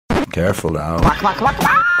Careful now.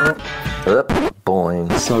 Boing.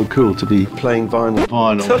 So cool to be playing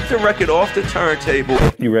vinyl. Took the record off the turntable.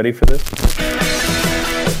 You ready for this?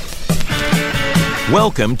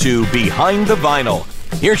 Welcome to Behind the Vinyl.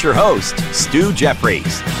 Here's your host, Stu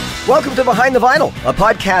Jeffries. Welcome to Behind the Vinyl, a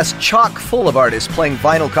podcast chock full of artists playing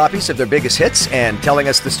vinyl copies of their biggest hits and telling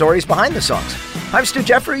us the stories behind the songs. I'm Stu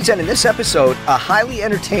Jeffries, and in this episode, a highly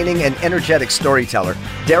entertaining and energetic storyteller,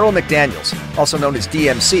 Daryl McDaniels, also known as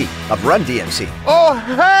DMC, of Run DMC. Oh,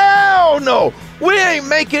 hell no! We ain't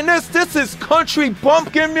making this. This is country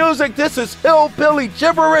bumpkin music. This is hillbilly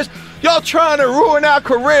gibberish. Y'all trying to ruin our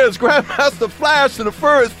careers. Grandmaster Flash and the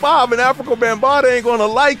Furious Five and Africa Bambaataa ain't gonna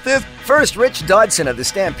like this. First, Rich Dodson of the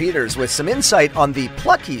Stampeders with some insight on the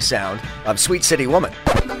plucky sound of Sweet City Woman.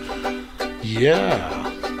 Yeah.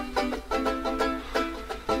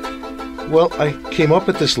 Well, I came up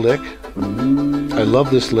with this lick. I love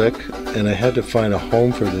this lick, and I had to find a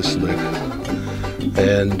home for this lick.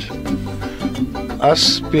 And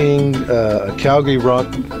us being a Calgary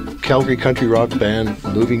country rock band,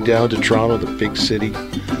 moving down to Toronto, the big city,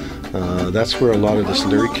 that's where a lot of this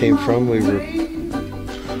lyric came from. We were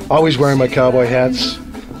always wearing my cowboy hats,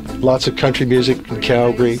 lots of country music in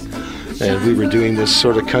Calgary, and we were doing this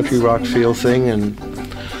sort of country rock feel thing, and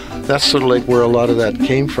that's sort of like where a lot of that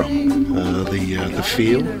came from, the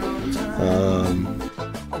feel.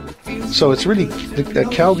 So it's really a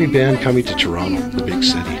Calgary band coming to Toronto, the big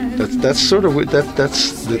city. That's sort of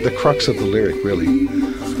that's the crux of the lyric, really.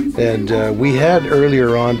 And we had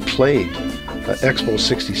earlier on played Expo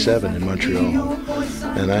 67 in Montreal,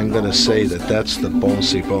 and I'm going to say that that's the bon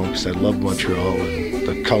c'est bon, because I love Montreal and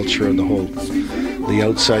the culture and the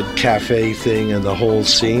outside cafe thing and the whole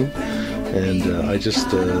scene. And I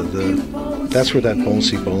just that's where that bon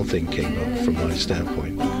c'est bon thing came up from my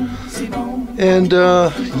standpoint. And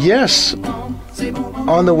yes,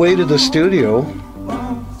 on the way to the studio,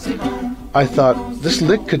 I thought this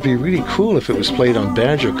lick could be really cool if it was played on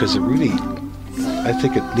banjo, because I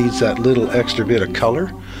think it needs that little extra bit of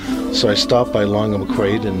color. So I stopped by Long and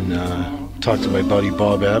McQuaid and talked to my buddy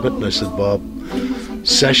Bob Abbott, and I said, Bob,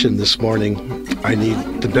 session this morning, I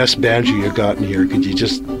need the best banjo you got in here. Could you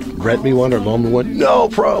just rent me one or loan me one? No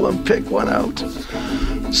problem, pick one out.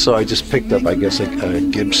 So I just picked up, I guess, a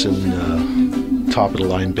Gibson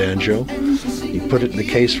top-of-the-line banjo. He put it in the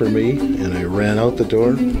case for me, and I ran out the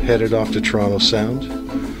door, headed off to Toronto Sound.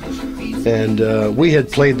 And we had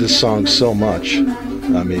played this song so much.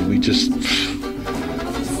 I mean, we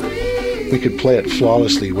could play it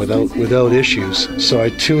flawlessly without issues. So I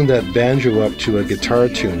tuned that banjo up to a guitar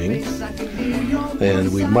tuning,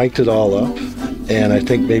 and we mic'd it all up. And I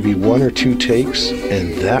think maybe one or two takes,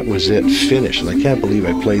 and that was it, finished. And I can't believe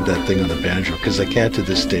I played that thing on the banjo, because I can't to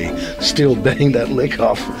this day still bang that lick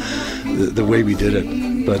off the way we did it.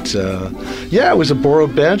 But yeah, it was a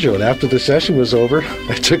borrowed banjo, and after the session was over,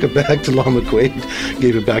 I took it back to Lon McQuaid,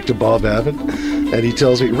 gave it back to Bob Abbott, and he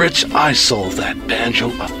tells me, Rich, I sold that banjo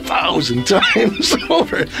 1,000 times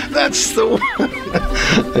over. That's the one.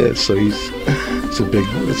 Yeah, so it's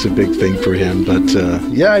a big thing for him. But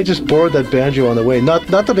yeah, I just borrowed that banjo on the way. Not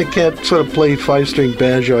that I can't sort of play 5-string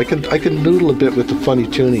banjo. I can noodle a bit with the funny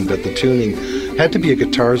tuning, but the tuning had to be a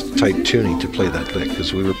guitar type tuning to play that lick,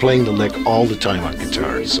 because we were playing the lick all the time on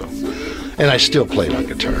guitar. So, and I still play it on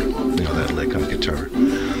guitar, that lick on guitar.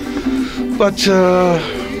 But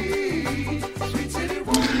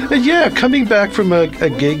yeah, coming back from a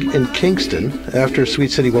gig in Kingston after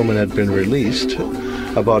Sweet City Woman had been released,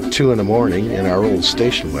 about 2 a.m. in our old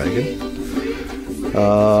station wagon,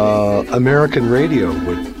 American radio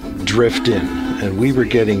would drift in, and we were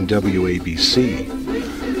getting WABC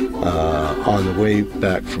on the way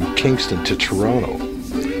back from Kingston to Toronto.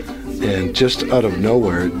 And just out of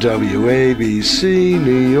nowhere, WABC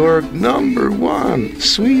New York #1,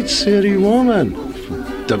 Sweet City Woman, from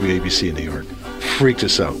WABC in New York. Freaked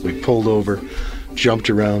us out. We pulled over, jumped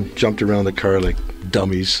around the car like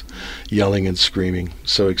dummies, yelling and screaming.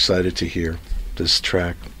 So excited to hear this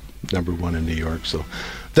track, #1 in New York. So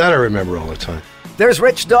that I remember all the time. There's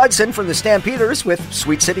Rich Dodson from the Stampeders with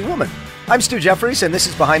Sweet City Woman. I'm Stu Jeffries, and this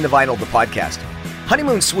is Behind the Vinyl, the podcast.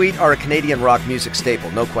 Honeymoon Suite are a Canadian rock music staple,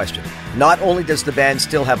 no question. Not only does the band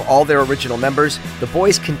still have all their original members, the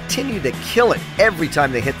boys continue to kill it every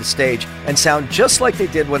time they hit the stage and sound just like they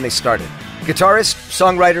did when they started. Guitarist,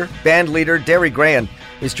 songwriter, band leader Derry Graham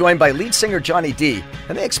is joined by lead singer Johnny D,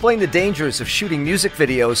 and they explain the dangers of shooting music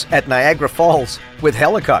videos at Niagara Falls with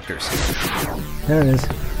helicopters. There it is.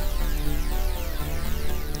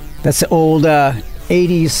 That's the old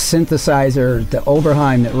 80s synthesizer, the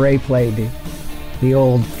Oberheim that Ray played, the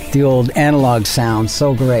old analog sound,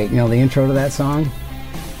 so great. You know, the intro to that song?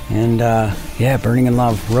 And Burning in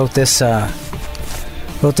Love. Wrote this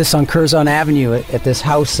on Curzon Avenue at this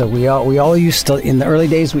house. So we all used to, in the early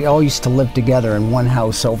days, we all used to live together in one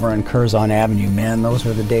house over on Curzon Avenue. Man, those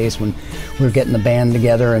were the days when we were getting the band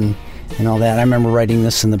together and all that. I remember writing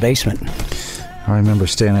this in the basement. I remember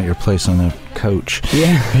staying at your place on the couch.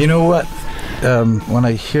 Yeah. You know what? When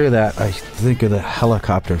I hear that, I think of the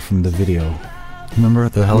helicopter from the video. Remember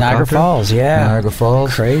the helicopter? Niagara Falls, yeah. Niagara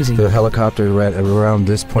Falls. Crazy. The helicopter right around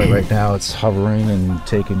this point right now, it's hovering and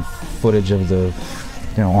taking footage of the,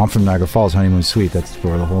 I'm from Niagara Falls, Honeymoon Suite. That's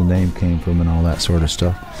where the whole name came from and all that sort of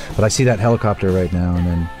stuff. But I see that helicopter right now, and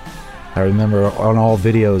then I remember on all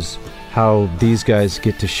videos how these guys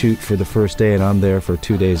get to shoot for the first day, and I'm there for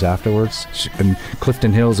 2 days afterwards. And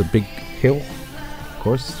Clifton Hill's a big hill, of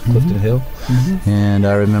course, Clifton Hill. Mm-hmm. And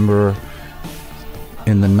I remember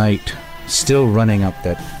in the night still running up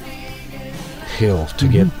that hill to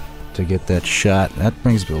get that shot. That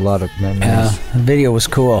brings a lot of memories. Yeah, the video was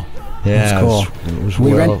cool. Yeah, it was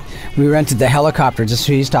cool. We rented the helicopter. Just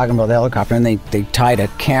he's talking about the helicopter, and they tied a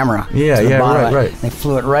camera. To the bottom. Right. They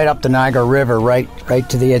flew it right up the Niagara River, right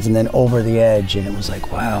to the edge, and then over the edge, and it was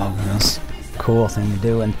like, wow, that's a cool thing to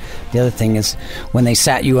do. And the other thing is when they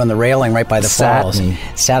sat you on the railing right by the falls,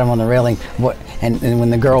 sat him on the railing. And when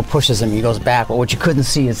the girl pushes him, he goes back. But what you couldn't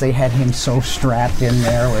see is they had him so strapped in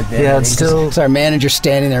there with it. Yeah, it's our manager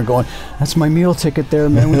standing there going, "That's my meal ticket there,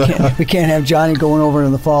 man. We can't have Johnny going over to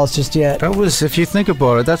the falls just yet." That was, if you think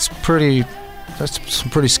about it, that's some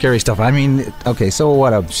pretty scary stuff. I mean, okay, so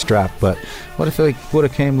what, I'm strapped, but what if it would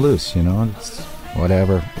have came loose? It's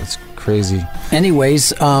whatever. It's crazy.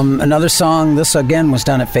 Anyways, another song. This again was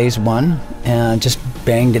done at Phase 1, and just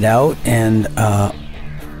banged it out. And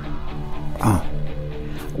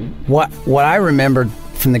what I remembered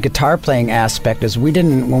from the guitar playing aspect is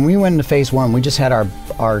when we went into Phase 1, we just had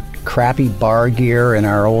our crappy bar gear and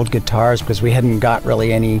our old guitars because we hadn't got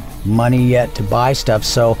really any money yet to buy stuff.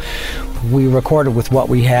 So we recorded with what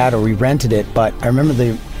we had, or we rented it. But I remember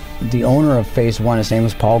the owner of Phase 1, his name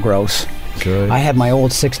was Paul Gross. Good. I had my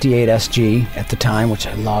old 68 SG at the time, which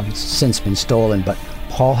I love. It's since been stolen, but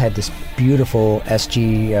Paul had this beautiful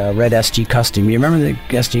SG, red SG Custom. You remember the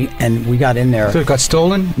SG? And we got in there. So it got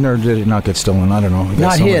stolen? Or did it not get stolen? I don't know.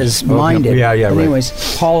 Not his. Mine did. Yeah, but right.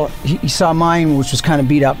 Anyways, Paul, he saw mine, which was kind of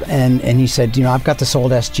beat up, and he said, I've got this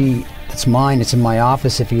old SG. It's mine. It's in my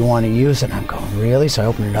office if you want to use it. And I'm going, really? So I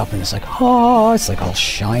opened it up, and it's like, it's like all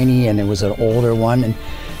shiny, and it was an older one. And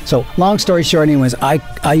so long story short, anyways,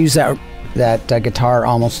 I use that guitar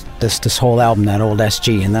almost this whole album, that old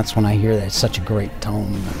SG, and that's when I hear that it's such a great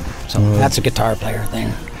tone. So that's a guitar player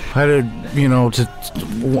thing. I did,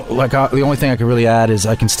 the only thing I could really add is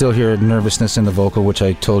I can still hear nervousness in the vocal, which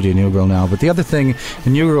I told you in New Girl Now. But the other thing,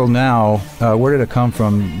 in New Girl Now, where did it come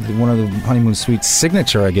from? One of the Honeymoon Suite's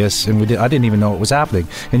signature, I guess, and I didn't even know it was happening.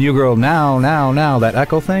 In New Girl Now, that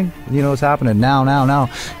echo thing, it's happening now.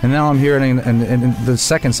 And now I'm hearing in the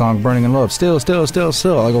second song, Burning in Love, still.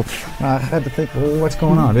 I go, I had to think, well, what's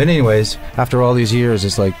going on? But anyways, after all these years,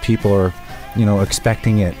 it's like people are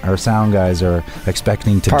expecting it. Our sound guys are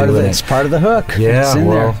expecting to do it. It's part of the hook. Yeah,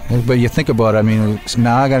 there. But you think about it. I mean,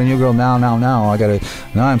 now I got a New Girl now. Now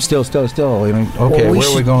I'm still. Okay, where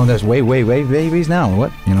are we going with this? Wait, babies now.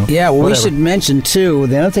 What? Yeah, well, whatever. we should mention too.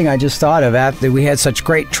 The other thing I just thought of after we had such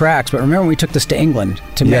great tracks. But remember, we took this to England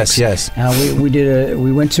to mix. Yes.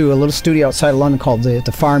 We went to a little studio outside of London called the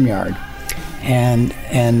Farmyard. And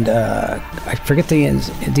I forget the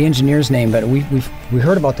engineer's name, but we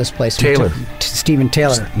heard about this place. Taylor. Stephen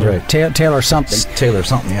Taylor. Right. Taylor something. Taylor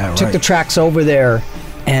something, yeah, right. Took the tracks over there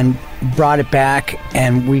and brought it back,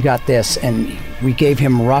 and we got this, and we gave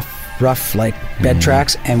him rough like bed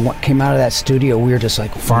tracks, and what came out of that studio, we were just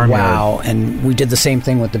like, Farmyard. Wow. And we did the same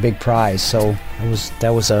thing with the Big Prize, so that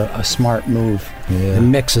was a smart move. Yeah. The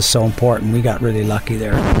mix is so important. We got really lucky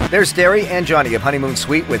there. There's Derry and Johnny of Honeymoon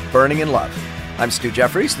Suite with Burning in Love. I'm Stu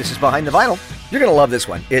Jeffries. This is Behind the Vinyl. You're going to love this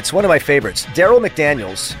one. It's one of my favorites. Daryl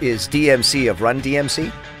McDaniels is DMC of Run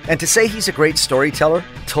DMC. And to say he's a great storyteller,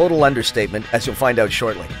 total understatement, as you'll find out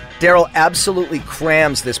shortly. Daryl absolutely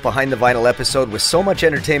crams this Behind the Vinyl episode with so much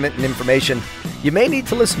entertainment and information, you may need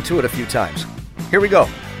to listen to it a few times. Here we go.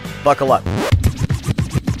 Buckle up.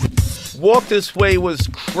 Walk This Way was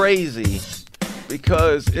crazy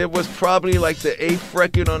because it was probably like the 8th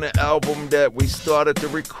record on the album that we started to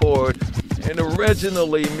record. And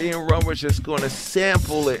originally, me and Ron was just going to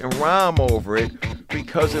sample it and rhyme over it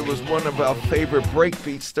because it was one of our favorite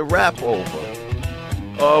breakbeats to rap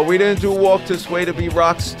over. We didn't do Walk This Way to be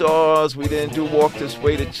rock stars. We didn't do Walk This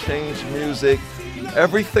Way to change music.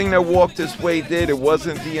 Everything that Walk This Way did, it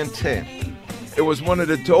wasn't the intent. It was one of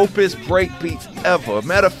the dopest break beats ever.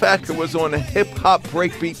 Matter of fact, it was on a hip-hop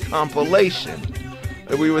breakbeat compilation.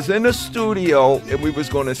 And we was in the studio, and we was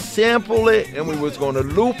going to sample it, and we was going to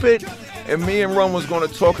loop it, and me and Ron was going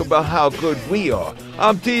to talk about how good we are.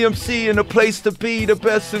 I'm DMC in the place to be, the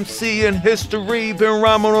best MC in history. Been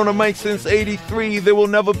rhyming on the mic since 83. There will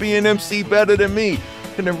never be an MC better than me.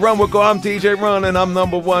 And then Ron would go, I'm DJ Ron, and I'm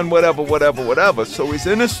number one, whatever. So he's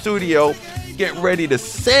in the studio, getting ready to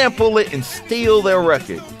sample it and steal their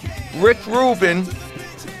record. Rick Rubin,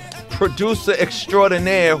 producer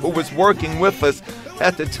extraordinaire who was working with us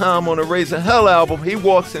at the time on the Raising Hell album, he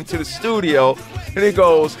walks into the studio and he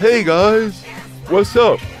goes, hey guys, what's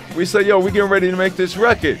up? We say, yo, we getting ready to make this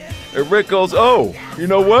record. And Rick goes, oh, you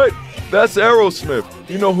know what? That's Aerosmith.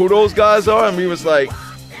 You know who those guys are? And we was like,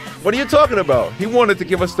 what are you talking about? He wanted to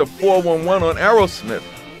give us the 411 on Aerosmith.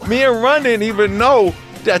 Me and Ron didn't even know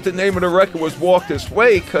that the name of the record was Walk This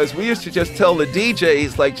Way, because we used to just tell the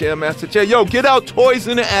DJs like Jam Master Jay, yo, get out Toys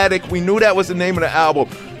in the Attic. We knew that was the name of the album.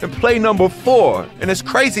 And play number 4. And it's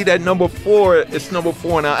crazy that number 4 is number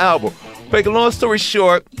 4 in our album. Make a long story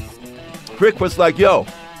short, Rick was like, yo,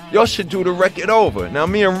 y'all should do the record over. Now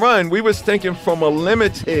me and Ron, we was thinking from a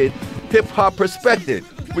limited hip-hop perspective.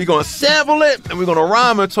 We're going to sample it, and we're going to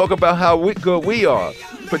rhyme and talk about how good we are.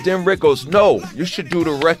 But then Rick goes, no, you should do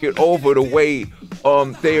the record over the way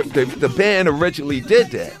the band originally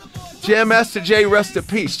did that. Jam Master Jay, rest in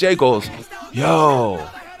peace. Jay goes, yo,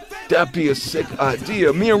 that'd be a sick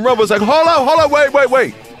idea. Me and Ron was like, hold up,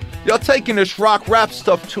 wait. Y'all taking this rock rap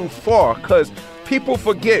stuff too far, because people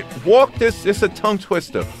forget, it's a tongue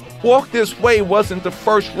twister. Walk This Way wasn't the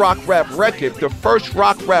first rock rap record. The first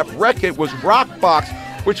rock rap record was Rockbox,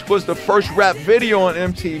 which was the first rap video on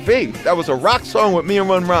MTV. That was a rock song with me and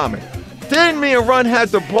Ron rhyming. Then me and Ron had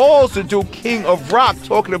the balls to do King of Rock,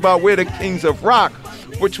 talking about we're the kings of rock,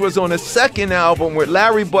 which was on the second album with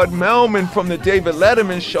Larry Bud Melman from the David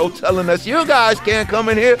Letterman show telling us, you guys can't come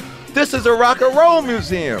in here. This is a rock and roll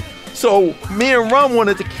museum. So me and Ron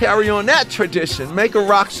wanted to carry on that tradition, make a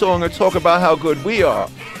rock song and talk about how good we are.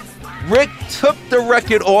 Rick took the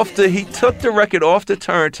record off the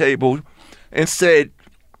turntable and said,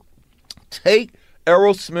 take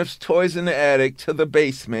Aerosmith's Toys in the Attic to the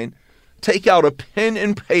basement, take out a pen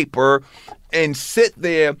and paper, and sit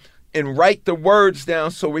there and write the words down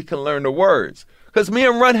so we can learn the words. Because me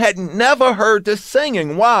and Ron had never heard this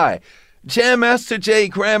singing. Why? Jam Master Jay,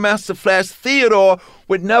 Grandmaster Flash, Theodore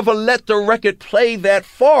would never let the record play that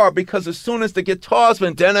far, because as soon as the guitars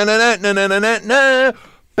went da-na-na-na-na-na-na-na,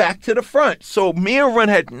 back to the front. So me and Ron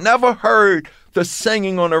had never heard the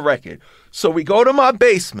singing on the record. So we go to my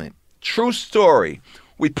basement. True story.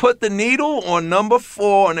 We put the needle on number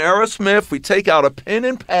 4 on Aerosmith. We take out a pen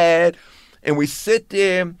and pad, and we sit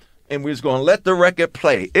there, and we was going to let the record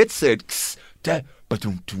play. It said, kss, dat,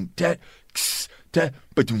 ba-doom, doom, dat, kss, dat,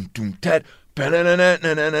 ba-doom, doom, dat,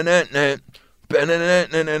 ba-na-na-na-na-na-na-na. Me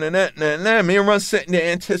and Ron sitting there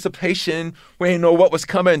in anticipation. We didn't know what was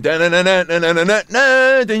coming. Then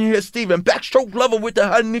you hear Steven, backstroke lover with the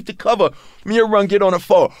underneath the cover. Me and Ron get on the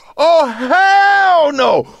phone. Oh, hell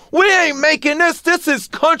no. We ain't making this. This is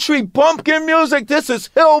country bumpkin music. This is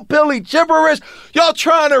hillbilly gibberish. Y'all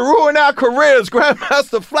trying to ruin our careers.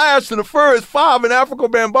 Grandmaster Flash and the Furious 5 and Africa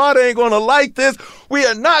Bambaataa ain't going to like this. We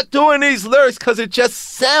are not doing these lyrics because it just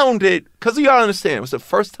sounded, because you gotta understand, it was the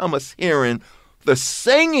first time us hearing the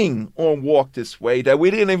singing on Walk This Way that we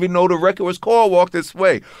didn't even know the record was called Walk This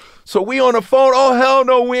Way. So we on the phone, oh hell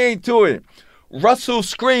no, we ain't doing it. Russell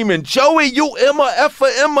screaming, Joey, you Emma Effa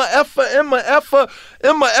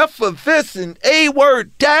this, and A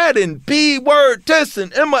word that, and B word this,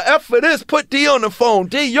 and Emma Effa this, put D on the phone.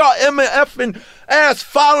 D, y'all Emma effing ass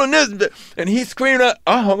following this. And he screamed out,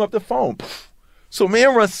 I hung up the phone. So me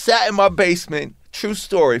and Ron sat in my basement, true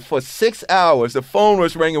story, for 6 hours. The phone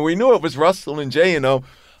was ringing. We knew it was Russell and Jay, you know.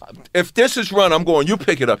 If this is Ron, I'm going, you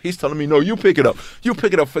pick it up. He's telling me, no, you pick it up. You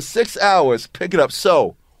pick it up for 6 hours. Pick it up.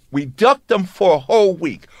 So we ducked them for a whole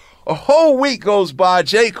week. A whole week goes by.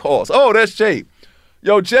 Jay calls. Oh, that's Jay.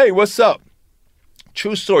 Yo, Jay, what's up?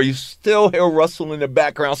 True story. You still hear Russell in the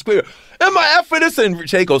background screaming, am I effing this? And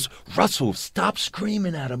Jay goes, Russell, stop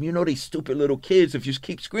screaming at him. You know these stupid little kids, if you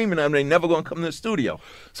keep screaming at them, they never going to come to the studio.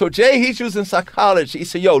 So Jay, he's using psychology. He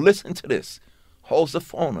said, yo, listen to this. Holds the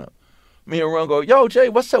phone up. Me and Ron go, yo, Jay,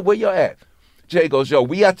 what's up? Where you at? Jay goes, yo,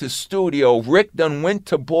 we at the studio. Rick done went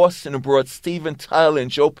to Boston and brought Steven Tyler and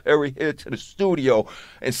Joe Perry here to the studio.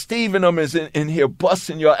 And Steven is in here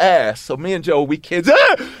busting your ass. So me and Joe, we kids,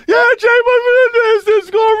 yeah, Jay, this is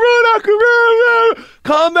going to ruin our career, man.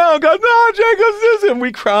 Calm down, guys. No, Jay goes this. And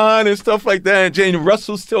we crying and stuff like that. And Jay and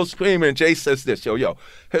Russell's still screaming. Jay says this, yo,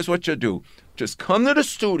 here's what you do. just come to the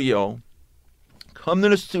studio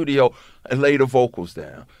and lay the vocals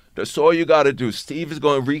down. That's all you got to do. Steve is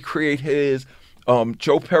going to recreate his.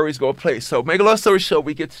 Joe Perry's going to play. So make a long story short,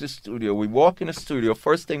 we get to the studio. We walk in the studio.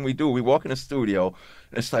 First thing we do, we walk in the studio,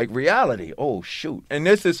 and it's like reality. Oh, shoot. And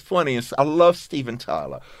this is funny. I love Steven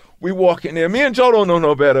Tyler. We walk in there. Me and Joe don't know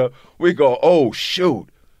no better. We go, oh, shoot.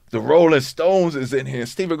 The Rolling Stones is in here.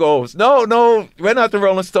 Steven goes, no, we're not the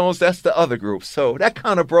Rolling Stones. That's the other group. So that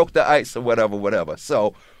kind of broke the ice or whatever.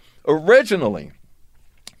 So originally,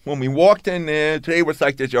 when we walked in there, today was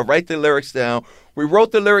like this. You write the lyrics down. We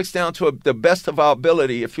wrote the lyrics down to the best of our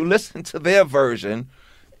ability. If you listen to their version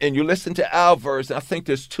and you listen to our version, I think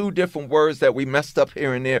there's two different words that we messed up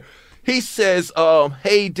here and there. He says,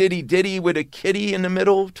 hey, diddy, diddy, with a kitty in the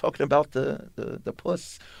middle, talking about the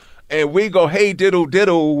puss. And we go, hey, diddle,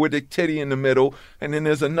 diddle, with a titty in the middle. And then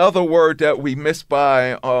there's another word that we missed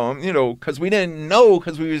by, because we didn't know,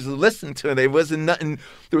 because we was listening to it. There wasn't nothing,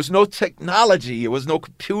 there was no technology. There was no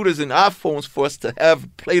computers and iPhones for us to have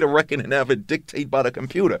play the record and have it dictate by the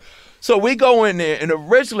computer. So we go in there, and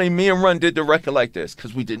originally me and Run did the record like this,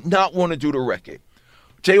 because we did not want to do the record.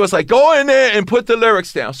 Jay was like, go in there and put the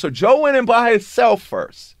lyrics down. So Joe went in by himself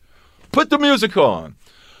first, put the music on.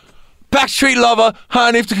 Backstreet Lover,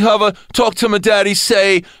 underneath the cover, talk to my daddy,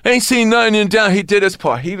 say, ain't seen nothing in down. He did his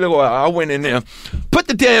part. I went in there, put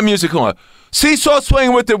the damn music on. Seesaw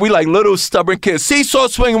swinging with we like little stubborn kids. Seesaw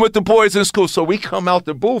swinging with the boys in school. So we come out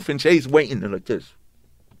the booth and Jay's waiting like this.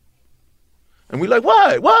 And we like,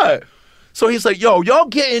 what? So he's like, yo, y'all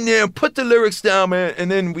get in there and put the lyrics down, man.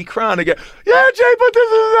 And then we crying again. Yeah, Jay, but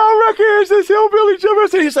this is our record. It's this Hillbilly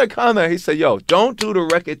Gibberish. And he's like, calm down. He said, yo, don't do the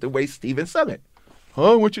record the way Steven sung it.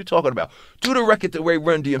 Huh? What you talking about? Do the record the way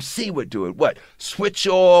Run DMC would do it. What? Switch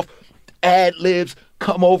off, ad-libs,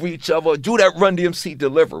 come over each other. Do that Run DMC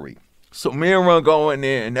delivery. So me and Run go in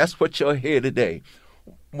there, and that's what you'll hear today.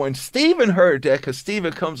 When Steven heard that, because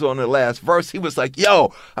Steven comes on the last verse, he was like,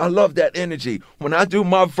 yo, I love that energy. When I do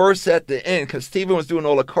my verse at the end, because Steven was doing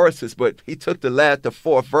all the choruses, but he took the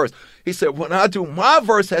fourth verse. He said, when I do my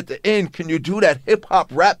verse at the end, can you do that hip-hop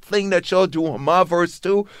rap thing that y'all do on my verse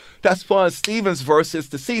too? That's fun. Steven's verse is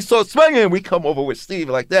the seesaw swinging. We come over with Steve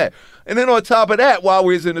like that. And then on top of that, while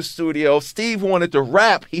we was in the studio, Steve wanted to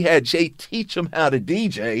rap. He had Jay teach him how to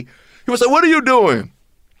DJ. He was like, what are you doing?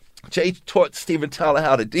 Jay taught Steven Tyler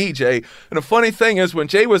how to DJ. And the funny thing is, when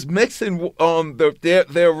Jay was mixing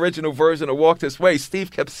their original version of Walk This Way,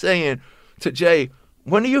 Steve kept saying to Jay,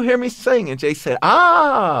 when do you hear me sing? And Jay said,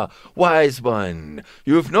 wise one,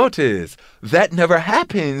 you've noticed that never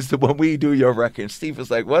happens when we do your record. And Steve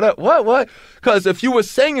was like, what? Because if you were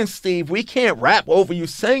singing, Steve, we can't rap over you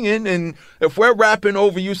singing. And if we're rapping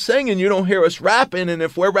over you singing, you don't hear us rapping. And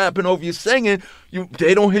if we're rapping over you singing,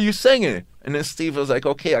 they don't hear you singing. And then Steve was like,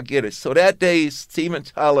 okay, I get it. So that day, Steven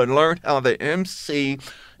Tyler learned how to MC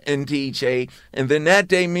and DJ. And then that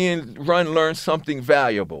day, me and Run learned something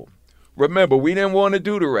valuable. Remember, we didn't want to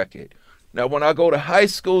do the record. Now, when I go to high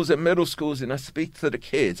schools and middle schools and I speak to the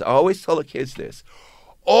kids, I always tell the kids this.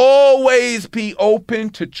 Always be open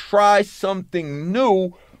to try something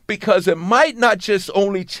new, because it might not just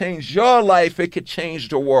only change your life, it could change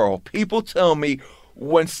the world. People tell me,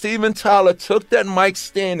 when Steven Tyler took that mic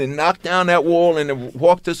stand and knocked down that wall in the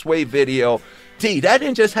Walk This Way video, that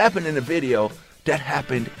didn't just happen in the video, that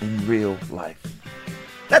happened in real life.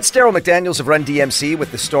 That's Daryl McDaniels of Run DMC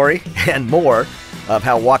with the story and more of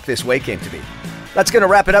how Walk This Way came to be. That's going to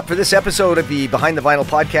wrap it up for this episode of the Behind the Vinyl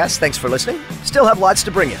podcast. Thanks for listening. Still have lots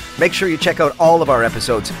to bring you. Make sure you check out all of our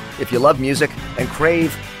episodes if you love music and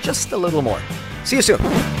crave just a little more. See you soon.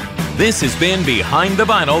 This has been Behind the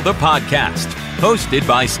Vinyl, the podcast, hosted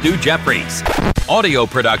by Stu Jeffries. Audio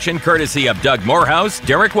production courtesy of Doug Morehouse,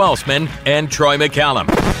 Derek Welsman, and Troy McCallum.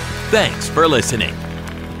 Thanks for listening.